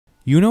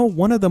You know,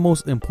 one of the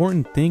most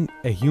important things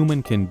a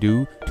human can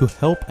do to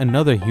help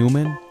another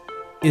human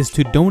is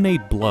to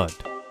donate blood.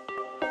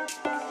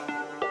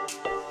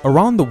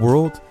 Around the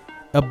world,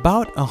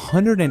 about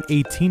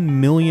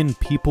 118 million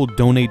people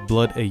donate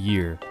blood a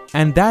year,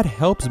 and that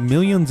helps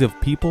millions of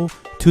people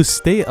to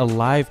stay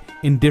alive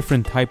in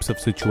different types of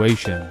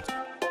situations.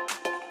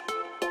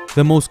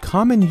 The most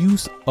common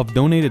use of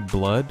donated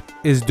blood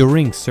is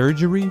during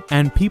surgery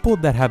and people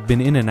that have been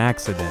in an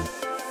accident.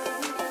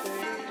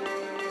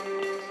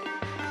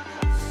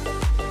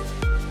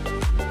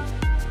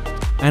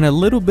 And a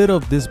little bit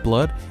of this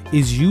blood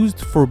is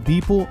used for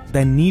people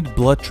that need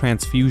blood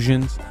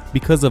transfusions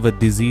because of a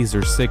disease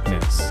or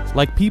sickness.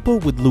 Like people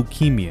with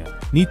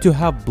leukemia need to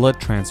have blood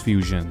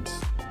transfusions.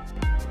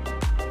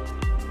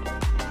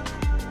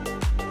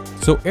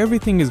 So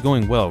everything is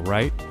going well,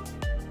 right?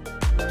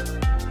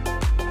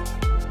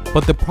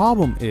 But the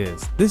problem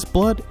is, this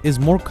blood is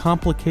more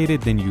complicated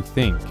than you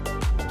think.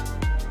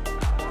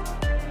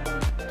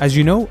 As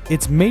you know,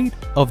 it's made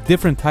of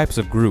different types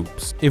of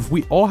groups. If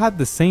we all had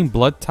the same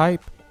blood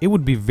type, it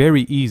would be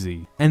very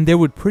easy, and there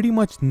would pretty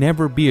much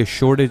never be a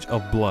shortage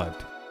of blood.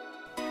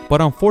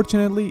 But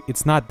unfortunately,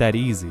 it's not that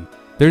easy.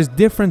 There's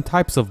different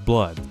types of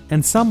blood,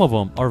 and some of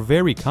them are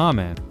very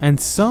common, and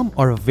some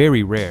are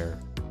very rare.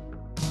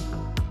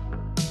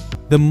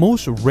 The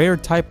most rare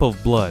type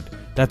of blood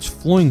that's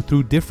flowing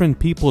through different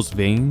people's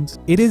veins,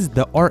 it is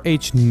the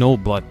Rh-no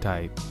blood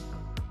type.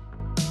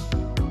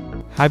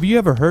 Have you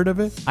ever heard of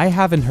it? I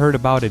haven't heard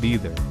about it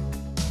either.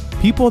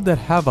 People that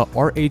have a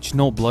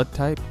Rh-no blood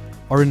type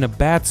are in a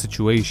bad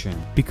situation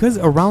because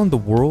around the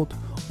world,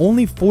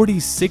 only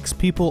 46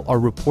 people are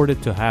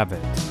reported to have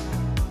it.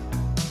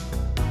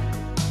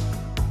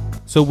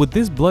 So with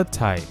this blood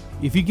type,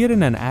 if you get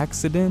in an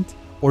accident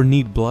or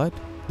need blood,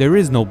 there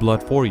is no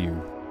blood for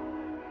you.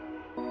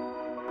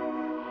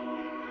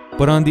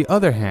 But on the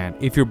other hand,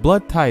 if your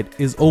blood type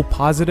is O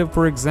positive,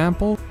 for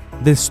example,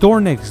 the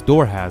store next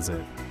door has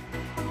it.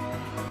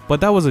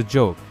 But that was a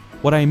joke.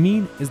 What I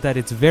mean is that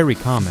it's very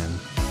common.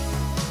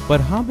 But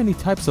how many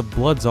types of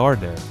bloods are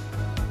there?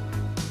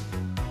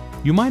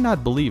 You might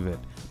not believe it,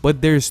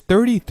 but there's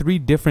 33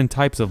 different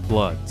types of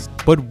bloods.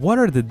 But what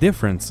are the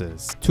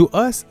differences? To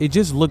us, it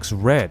just looks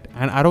red,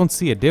 and I don't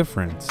see a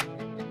difference.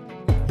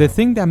 The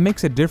thing that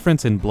makes a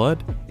difference in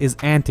blood is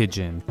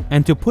antigen,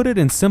 and to put it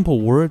in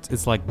simple words,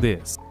 it's like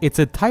this. It's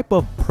a type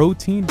of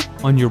protein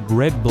on your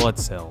red blood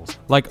cells.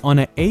 Like on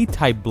an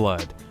A-type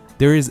blood,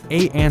 there is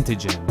A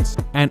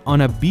antigens, and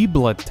on a B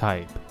blood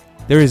type,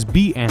 there is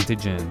B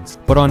antigens,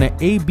 but on an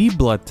AB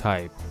blood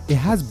type, it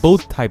has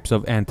both types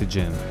of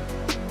antigen.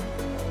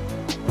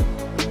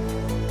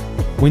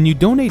 When you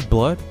donate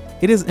blood,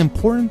 it is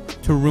important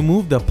to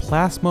remove the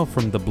plasma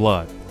from the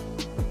blood.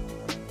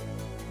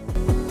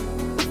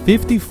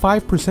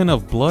 55%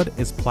 of blood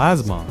is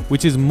plasma,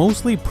 which is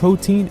mostly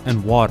protein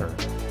and water.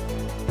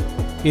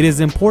 It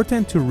is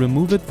important to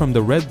remove it from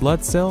the red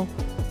blood cell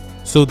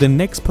so the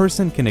next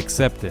person can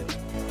accept it.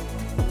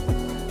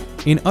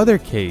 In other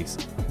case,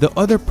 the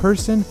other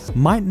person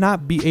might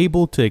not be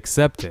able to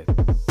accept it.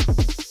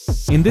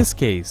 In this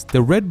case,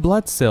 the red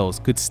blood cells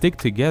could stick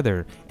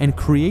together and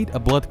create a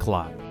blood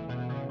clot.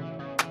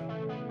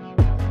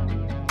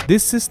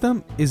 This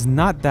system is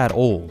not that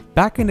old.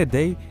 Back in the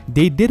day,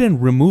 they didn't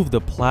remove the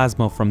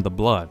plasma from the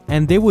blood,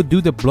 and they would do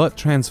the blood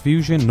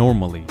transfusion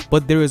normally.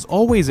 But there is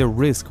always a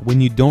risk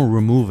when you don't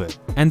remove it,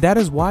 and that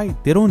is why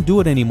they don't do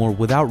it anymore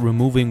without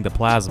removing the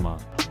plasma.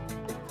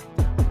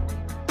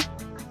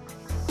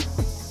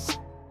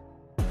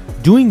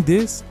 Doing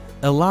this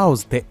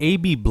allows the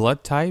AB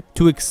blood type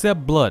to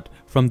accept blood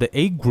from the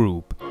A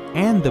group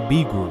and the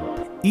B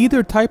group.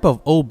 Either type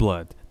of O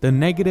blood, the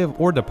negative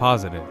or the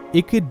positive,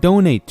 it could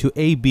donate to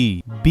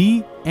AB,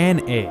 B, and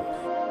A.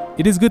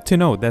 It is good to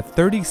know that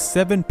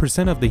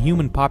 37% of the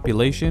human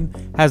population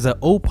has an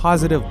O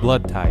positive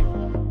blood type.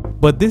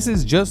 But this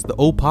is just the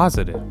O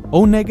positive.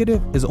 O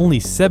negative is only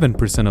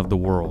 7% of the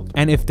world.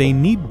 And if they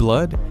need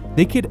blood,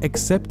 they could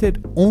accept it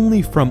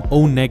only from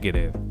O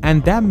negative.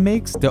 And that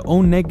makes the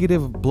O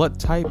negative blood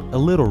type a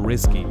little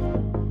risky.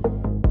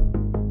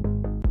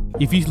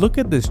 If you look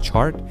at this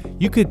chart,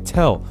 you could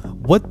tell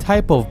what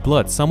type of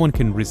blood someone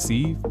can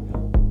receive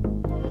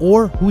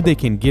or who they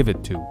can give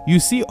it to. You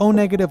see O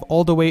negative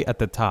all the way at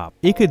the top.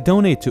 It could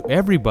donate to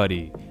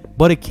everybody,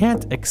 but it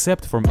can't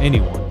accept from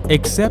anyone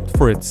except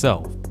for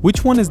itself.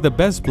 Which one is the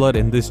best blood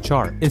in this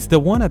chart? It's the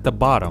one at the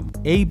bottom,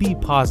 AB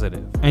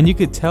positive. And you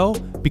could tell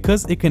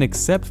because it can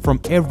accept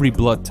from every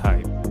blood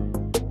type.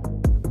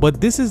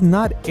 But this is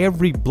not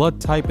every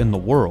blood type in the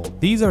world.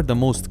 These are the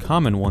most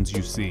common ones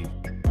you see.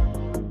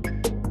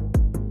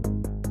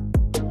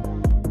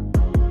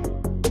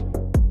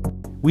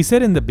 We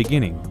said in the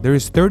beginning, there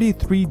is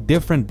 33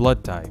 different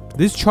blood types.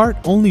 This chart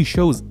only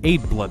shows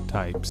 8 blood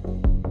types.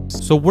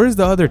 So where's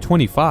the other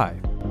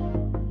 25?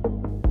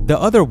 The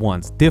other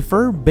ones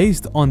differ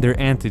based on their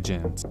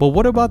antigens. But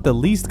what about the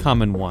least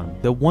common one,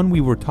 the one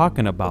we were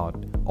talking about,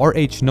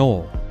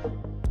 Rh-no?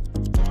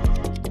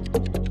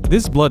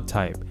 This blood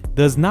type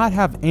does not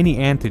have any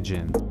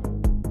antigen.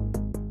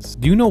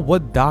 Do you know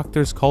what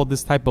doctors call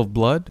this type of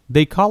blood?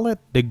 They call it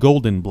the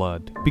golden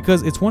blood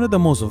because it's one of the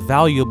most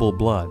valuable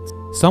bloods.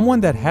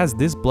 Someone that has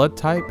this blood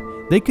type,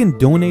 they can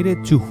donate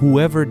it to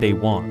whoever they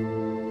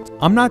want.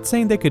 I'm not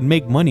saying they could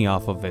make money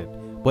off of it,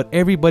 but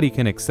everybody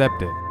can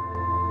accept it.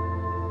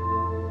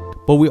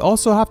 But we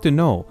also have to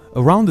know,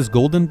 around this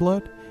golden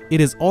blood, it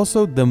is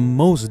also the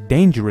most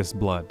dangerous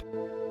blood.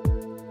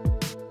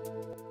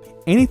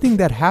 Anything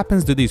that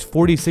happens to these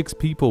 46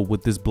 people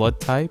with this blood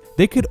type,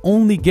 they could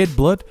only get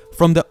blood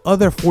from the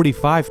other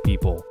 45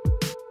 people.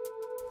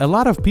 A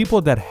lot of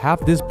people that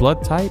have this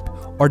blood type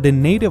are the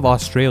native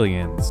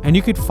Australians, and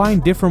you could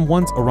find different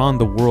ones around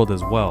the world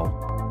as well.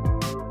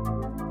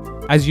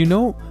 As you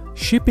know,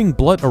 shipping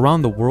blood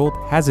around the world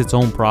has its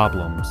own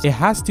problems. It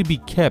has to be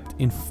kept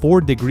in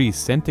 4 degrees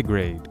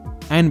centigrade,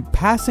 and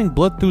passing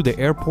blood through the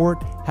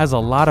airport has a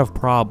lot of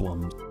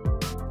problems.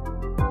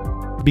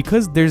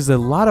 Because there's a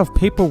lot of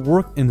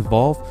paperwork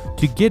involved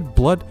to get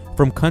blood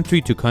from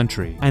country to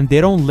country, and they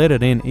don't let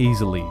it in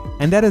easily.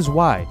 And that is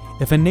why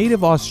if a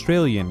native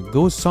Australian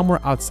goes somewhere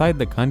outside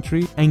the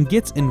country and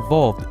gets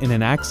involved in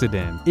an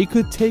accident, it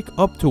could take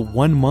up to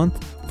 1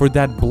 month for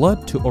that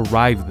blood to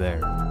arrive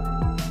there.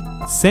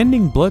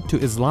 Sending blood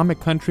to Islamic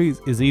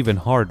countries is even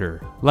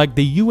harder. Like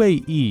the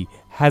UAE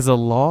has a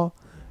law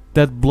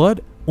that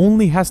blood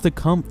only has to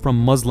come from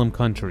Muslim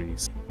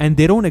countries, and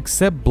they don't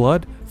accept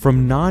blood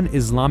from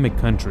non-Islamic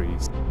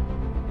countries.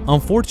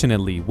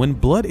 Unfortunately, when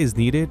blood is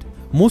needed,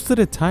 most of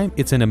the time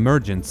it's an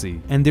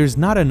emergency and there's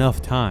not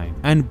enough time,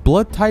 and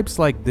blood types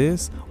like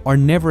this are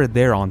never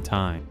there on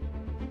time.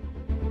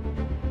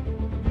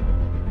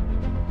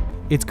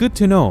 It's good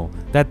to know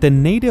that the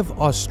native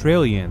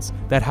Australians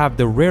that have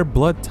the rare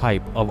blood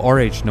type of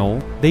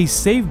Rh-null, they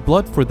save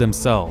blood for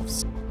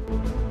themselves.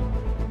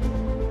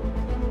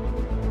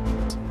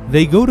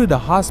 They go to the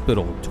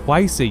hospital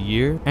twice a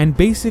year and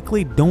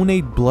basically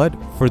donate blood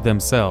for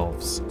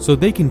themselves so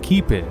they can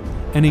keep it,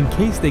 and in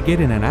case they get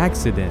in an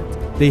accident,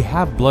 they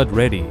have blood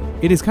ready.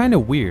 It is kind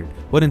of weird,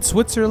 but in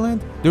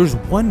Switzerland, there's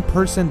one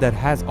person that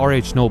has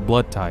Rh-null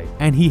blood type,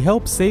 and he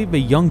helped save a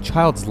young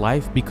child's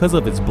life because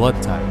of his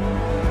blood type.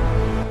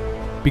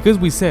 Because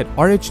we said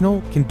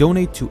Rh-null can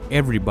donate to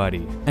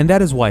everybody, and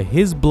that is why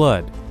his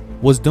blood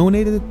was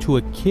donated to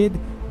a kid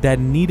that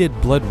needed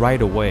blood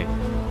right away.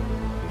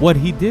 What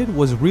he did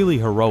was really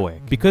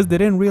heroic because they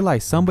didn't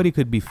realize somebody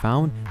could be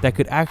found that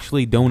could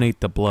actually donate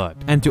the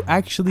blood and to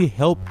actually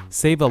help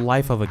save a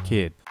life of a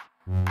kid.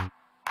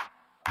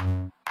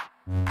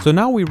 So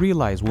now we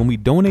realize when we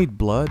donate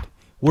blood,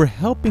 we're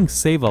helping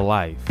save a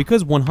life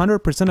because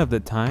 100% of the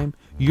time,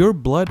 your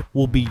blood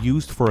will be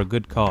used for a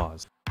good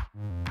cause.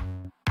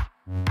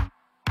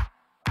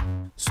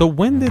 So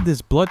when did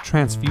this blood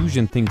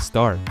transfusion thing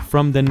start?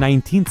 From the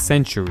 19th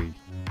century.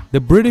 The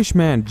British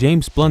man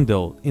James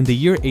Blundell in the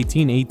year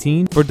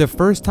 1818, for the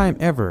first time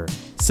ever,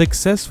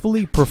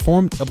 successfully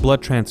performed a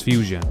blood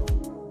transfusion.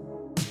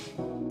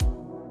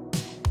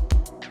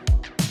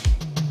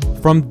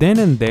 From then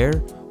and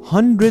there,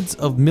 hundreds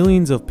of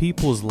millions of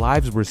people's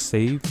lives were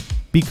saved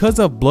because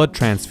of blood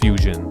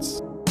transfusions.